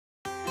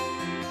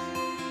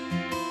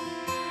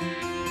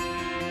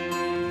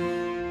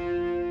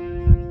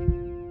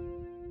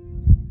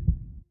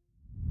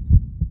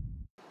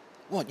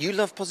What, you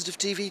love Positive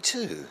TV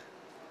too?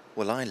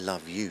 Well, I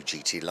love you,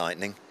 GT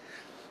Lightning.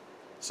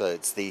 So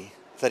it's the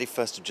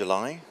 31st of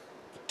July,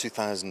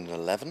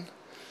 2011,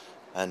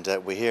 and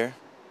we're here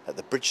at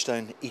the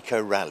Bridgestone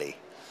Eco Rally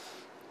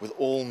with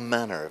all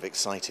manner of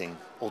exciting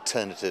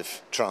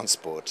alternative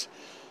transport.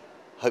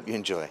 Hope you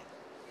enjoy.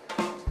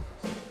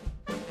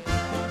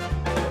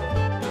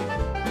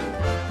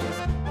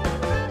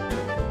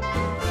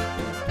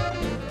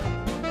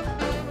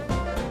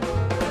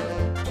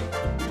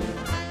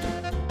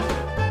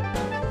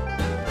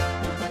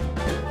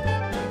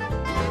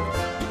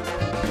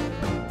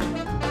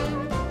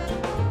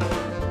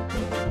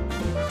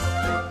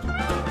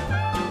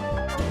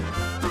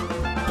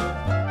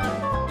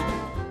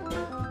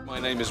 My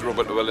name is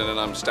Robert Llewellyn and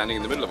I'm standing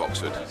in the middle of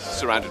Oxford,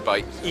 surrounded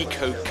by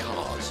eco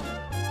cars.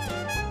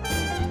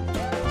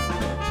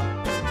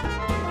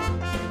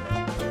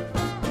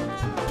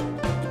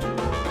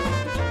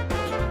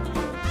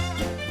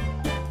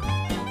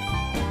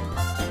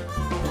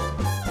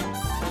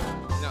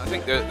 Now, I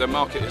think the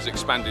market has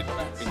expanded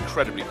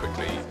incredibly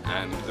quickly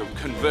and the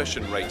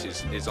conversion rate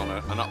is on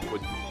an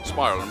upward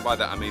spiral, and by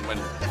that I mean when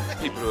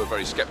people who are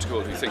very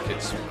sceptical, who think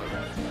it's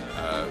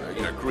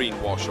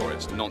greenwash or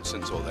it's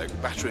nonsense or their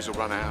batteries will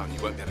run out and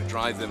you won't be able to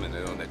drive them and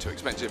they're too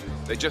expensive.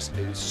 They just,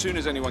 as soon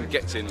as anyone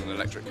gets in an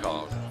electric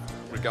car,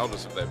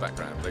 regardless of their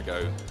background, they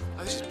go,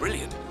 oh, this is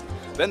brilliant.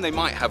 Then they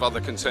might have other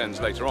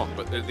concerns later on,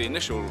 but the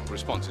initial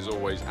response is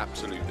always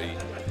absolutely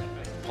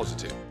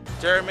positive.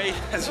 Jeremy,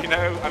 as you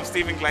know, I'm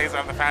Stephen Glazer,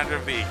 I'm the founder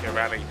of the Eco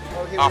Rally.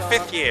 Our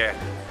fifth year.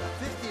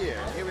 Fifth year?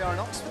 Here we are in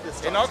Oxford this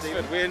time. In Oxford,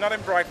 Stephen. we're not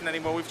in Brighton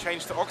anymore, we've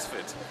changed to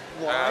Oxford.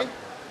 Why?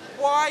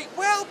 Why?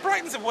 Well,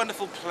 Brighton's a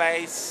wonderful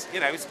place, you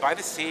know, it's by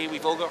the sea,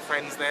 we've all got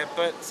friends there,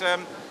 but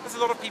there's a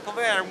lot of people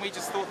there and we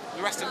just thought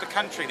the rest of the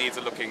country needs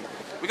a looking.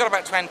 We got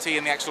about 20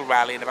 in the actual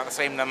rally and about the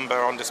same number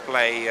on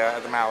display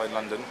at the Mall in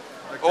London.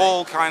 Okay.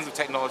 All kinds of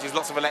technologies,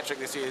 lots of electric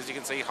this year, as you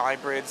can see,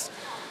 hybrids.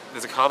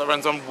 There's a car that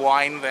runs on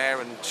wine there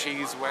and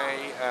cheese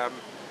whey,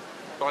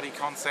 body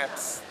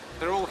concepts,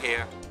 they're all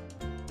here.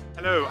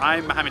 Hello,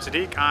 I'm Mohammed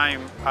Sadiq.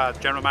 I'm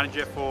General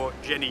Manager for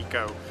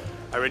Geneco,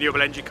 a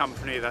renewable energy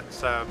company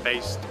that's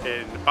based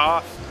in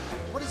Bath.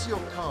 What is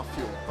your car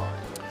fueled by?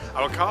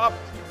 Our car,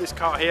 this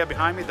car here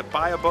behind me, the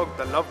BioBug,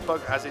 the Love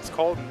Bug as it's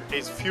called,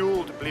 is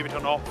fueled, believe it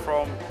or not,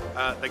 from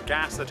the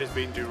gas that has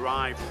been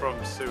derived from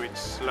sewage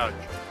sludge.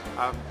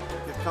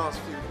 Your car's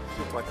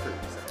fueled by food,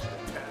 is that?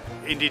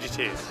 Indeed it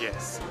is,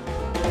 yes.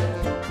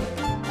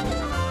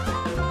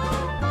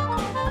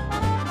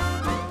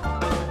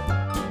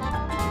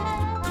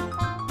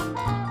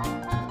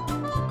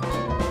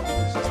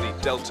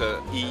 Delta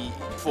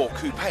E4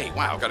 Coupe,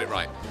 wow, got it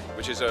right,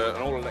 which is an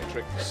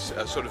all-electric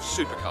sort of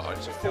supercar.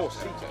 It's a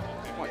four-seater,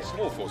 quite a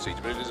small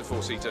four-seater, but it is a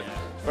four-seater.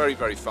 Very,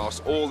 very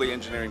fast. All the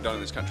engineering done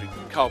in this country,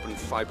 carbon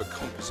fibre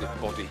composite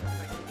body.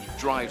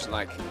 Drives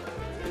like,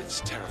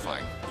 it's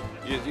terrifying.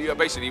 You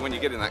basically, when you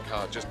get in that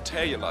car, just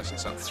tear your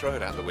license and throw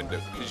it out the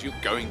window because you're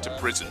going to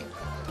prison.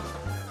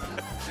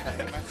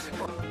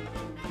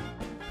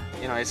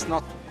 You know, it's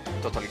not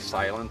totally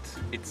silent.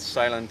 It's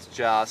silent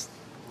just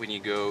when you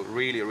go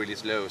really, really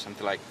slow,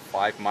 something like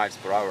 5 miles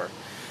per hour.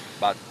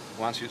 But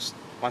once you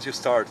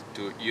start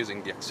to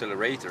using the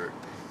accelerator,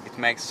 it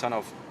makes sort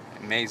of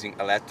amazing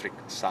electric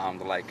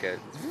sound, like a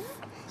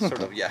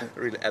sort of, yeah,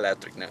 really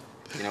electric now.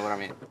 You know what I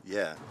mean?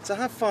 Yeah. So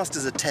how fast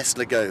does a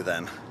Tesla go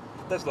then?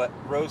 Tesla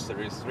Roadster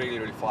is really,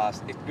 really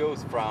fast. It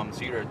goes from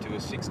 0 to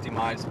 60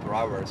 miles per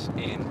hour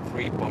in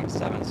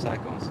 3.7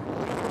 seconds.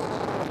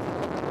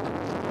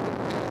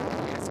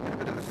 Yes, a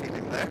bit of a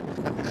feeling there.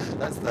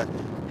 That's the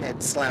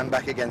head slam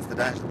back against the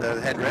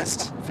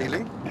headrest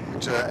feeling,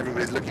 which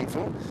everybody's looking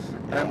for.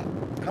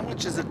 How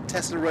much is a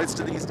Tesla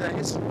Roadster these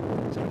days? How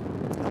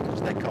much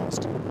do they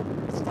cost?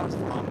 It starts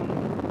from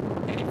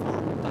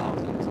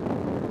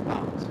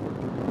 £84,000,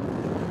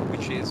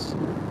 which is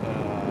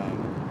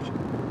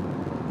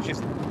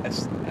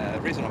a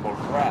reasonable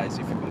price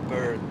if you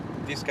compare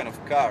this kind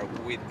of car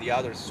with the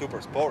other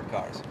super sport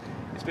cars.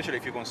 Especially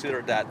if you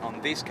consider that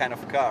on this kind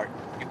of car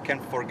you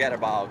can forget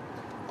about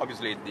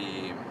obviously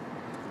the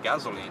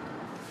gasoline.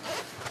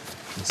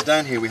 So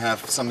down here we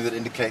have something that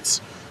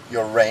indicates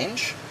your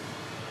range.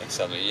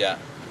 Exactly, yeah.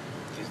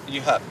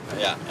 You have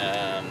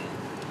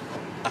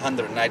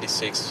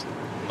 196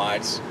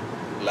 miles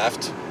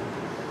left,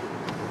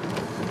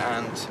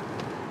 and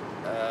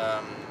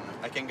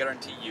I can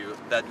guarantee you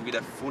that with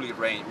a full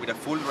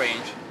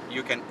range,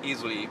 you can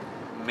easily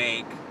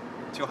make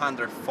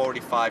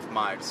 245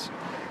 miles.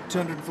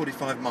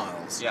 245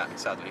 miles? Yeah,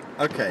 exactly.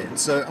 Okay,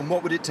 and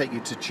what would it take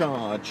you to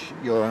charge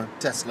your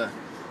Tesla?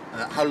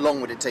 How long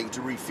would it take you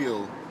to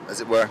refuel,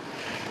 as it were?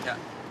 Yeah,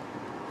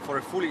 for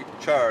a fully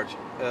charge,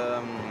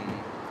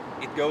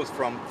 it goes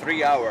from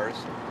 3 hours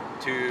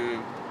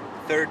to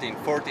 13,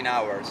 14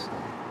 hours.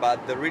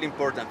 But the really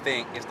important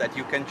thing is that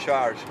you can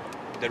charge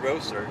the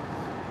Roadster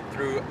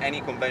through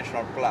any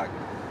conventional plug.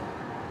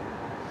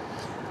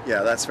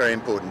 Yeah, that's very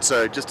important.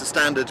 So just a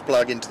standard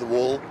plug into the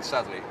wall.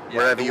 Exactly. Yeah,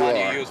 wherever you are. The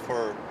one you use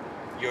for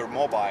your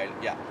mobile,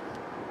 yeah,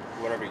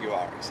 wherever you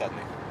are,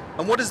 exactly.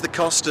 And what is the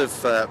cost of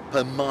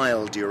per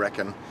mile, do you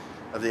reckon,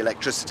 of the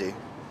electricity?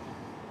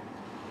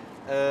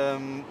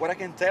 What I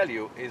can tell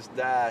you is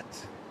that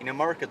in a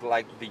market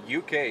like the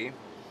UK,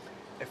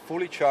 a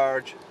fully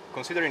charged,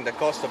 considering the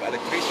cost of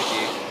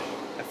electricity,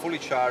 a fully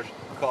charged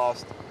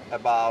costs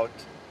about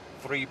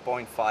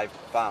 £3.5,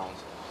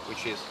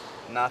 which is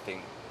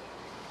nothing.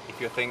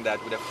 If you think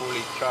that with a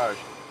fully charged,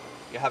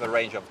 you have a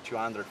range of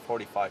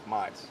 245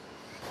 miles.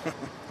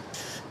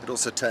 It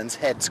also turns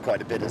heads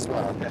quite a bit as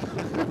well.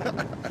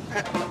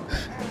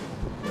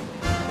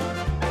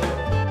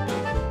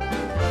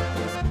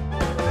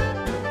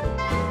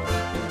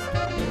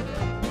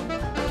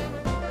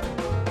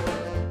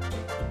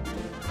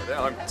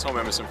 I'm Tom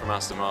Emerson from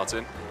Aston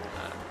Martin.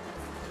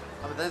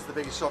 I mean, there's the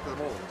biggest shock of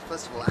them all.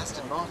 First of all,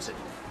 Aston Martin.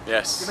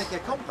 Yes. You're making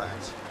a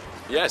compact.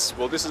 Yes,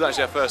 well this is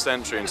actually our first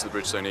entry into the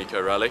Bridgestone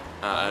Eco Rally,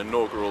 an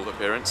inaugural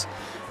appearance.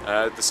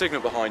 The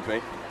signal behind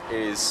me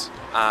is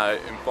our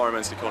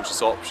environmentally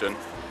conscious option.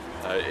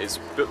 It's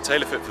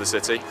tailor-fit for the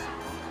city,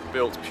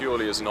 built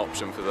purely as an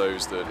option for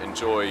those that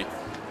enjoy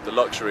the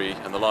luxury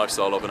and the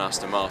lifestyle of an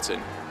Aston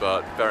Martin,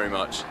 but very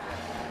much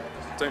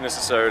don't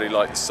necessarily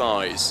like the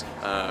size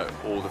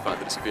or the fact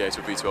that it's a V8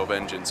 or V12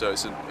 engine. So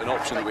it's an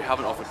option that we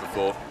haven't offered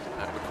before.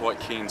 We're quite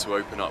keen to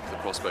open up the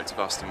prospect of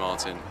Aston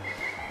Martin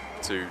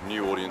to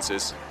new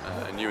audiences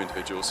and new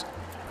individuals,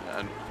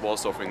 and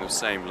whilst offering the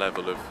same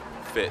level of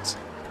fit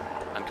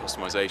and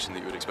customisation that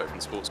you would expect from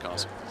sports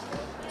cars.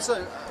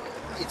 So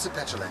it's a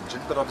petrol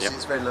engine, but obviously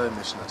it's very low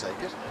emission, I take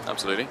it.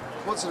 Absolutely.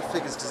 What sort of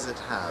figures does it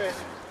have?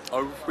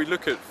 We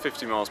look at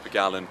 50 miles per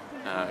gallon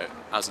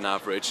as an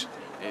average.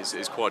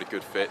 Is quite a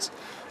good fit,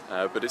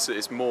 but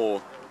it's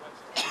more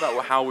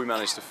about how we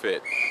manage to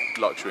fit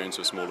luxury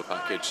into a smaller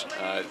package.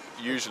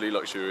 Usually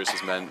luxurious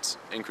has meant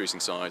increasing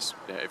size.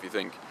 If you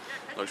think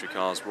luxury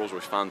cars,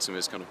 Rolls-Royce Phantom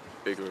is kind of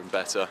bigger and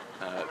better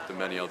than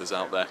many others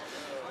out there.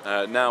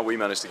 Now we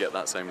managed to get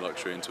that same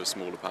luxury into a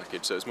smaller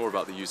package, so it's more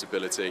about the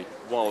usability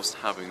whilst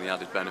having the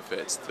added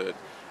benefits that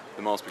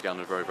the miles per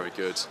gallon are very, very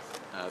good,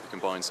 the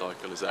combined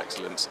cycle is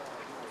excellent,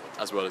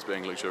 as well as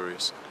being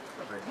luxurious.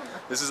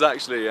 This is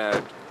actually,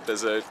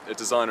 there's a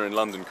designer in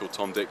London called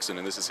Tom Dixon,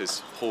 and this is his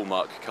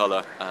hallmark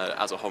colour.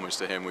 As a homage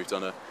to him, we've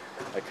done a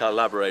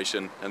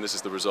collaboration, and this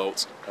is the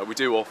result. We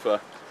do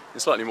offer in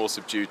slightly more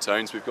subdued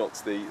tones. We've got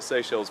the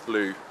Seychelles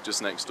Blue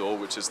just next door,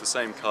 which is the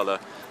same colour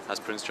as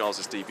Prince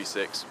Charles's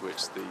DB6,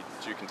 which the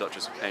Duke and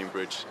Duchess of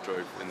Cambridge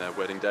drove in their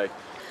wedding day.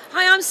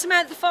 Hi, I'm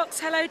Samantha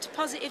Fox. Hello to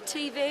Positive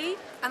TV.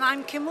 And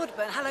I'm Kim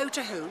Woodburn. Hello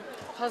to who?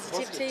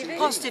 Positive TV.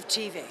 Positive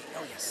TV.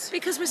 Oh, yes.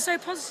 Because we're so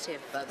positive.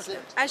 That's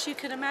it. As you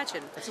can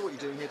imagine. So what are you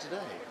doing here today?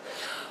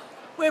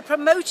 We're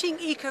promoting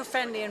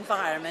eco-friendly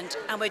environment,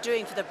 and we're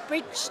doing for the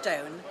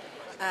Bridgestone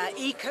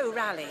Eco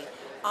Rally.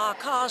 Our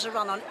cars are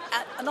run on,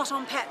 not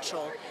on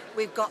petrol.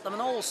 We've got them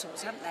on all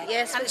sorts, haven't they?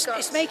 Yes, and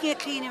it's making a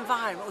clean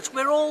environment, which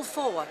we're all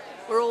for.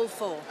 We're all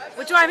for.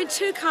 We're driving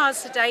two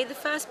cars today. The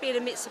first being a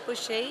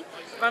Mitsubishi,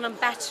 run on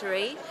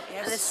battery,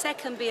 yes. And the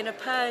second being a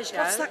Peugeot.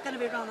 What's that going to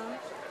be run on?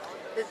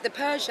 The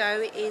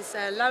Peugeot is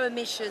low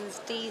emissions,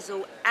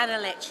 diesel and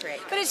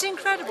electric. But it's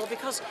incredible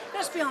because,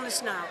 let's be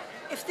honest now,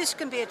 if this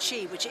can be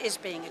achieved, which it is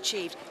being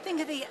achieved,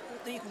 think of that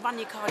you can run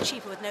your car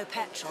cheaper with no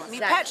petrol. I mean,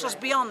 Exactly. petrol's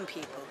beyond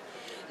people.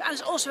 And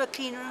it's also a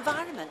cleaner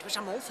environment, which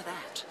I'm all for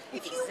that.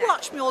 If you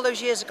watched me all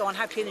those years ago on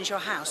How Clean Is Your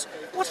House,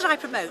 what did I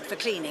promote for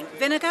cleaning?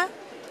 Vinegar,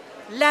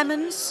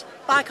 lemons,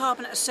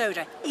 bicarbonate of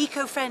soda,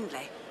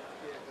 eco-friendly.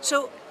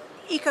 So,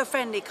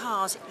 eco-friendly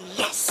cars,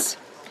 yes.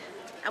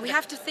 And we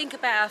have to think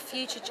about our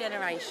future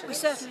generations. We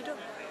certainly do.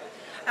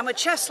 And with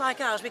chests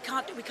like ours, we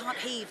can't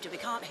heave. We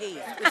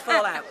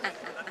fall out.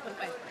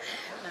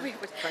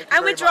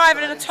 And we're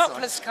driving in a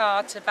topless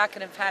car to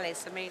Buckingham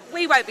Palace. I mean,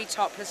 we won't be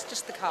topless,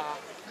 just the car.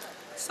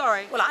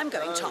 Sorry. Well, I'm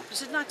going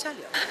topless, didn't I tell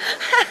you? 5,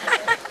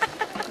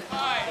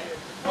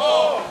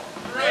 4,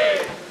 3,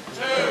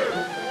 2,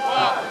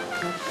 1.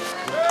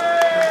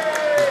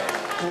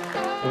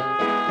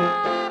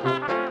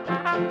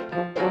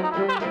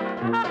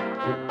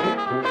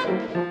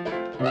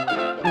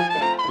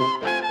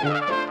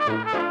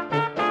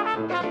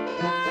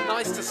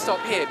 Nice to stop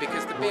here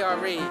because the BRE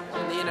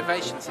and the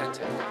Innovation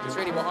Centre is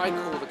really what I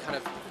call the kind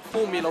of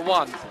Formula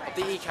One of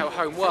the eco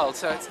home world.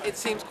 So it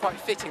seems quite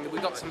fitting that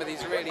we've got some of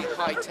these really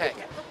high-tech,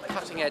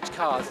 cutting-edge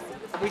cars.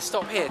 We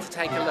stop here to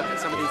take a look at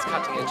some of these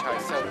cutting-edge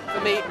homes. So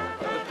for me,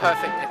 the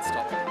perfect pit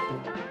stop.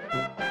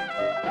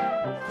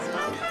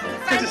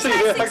 Good to see you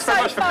here. Thanks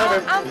very much for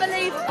coming.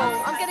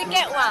 Unbelievable. I'm going to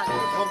get one.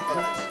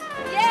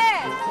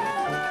 Yeah.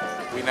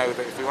 We know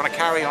that if we want to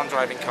carry on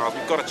driving cars,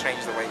 we've got to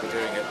change the way we're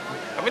doing it.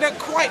 And we don't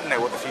quite know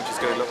what the future's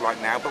going to look like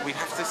now, but we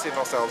have to give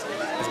ourselves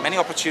as many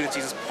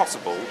opportunities as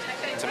possible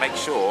to make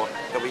sure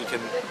that we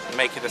can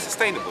make it a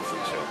sustainable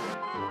future.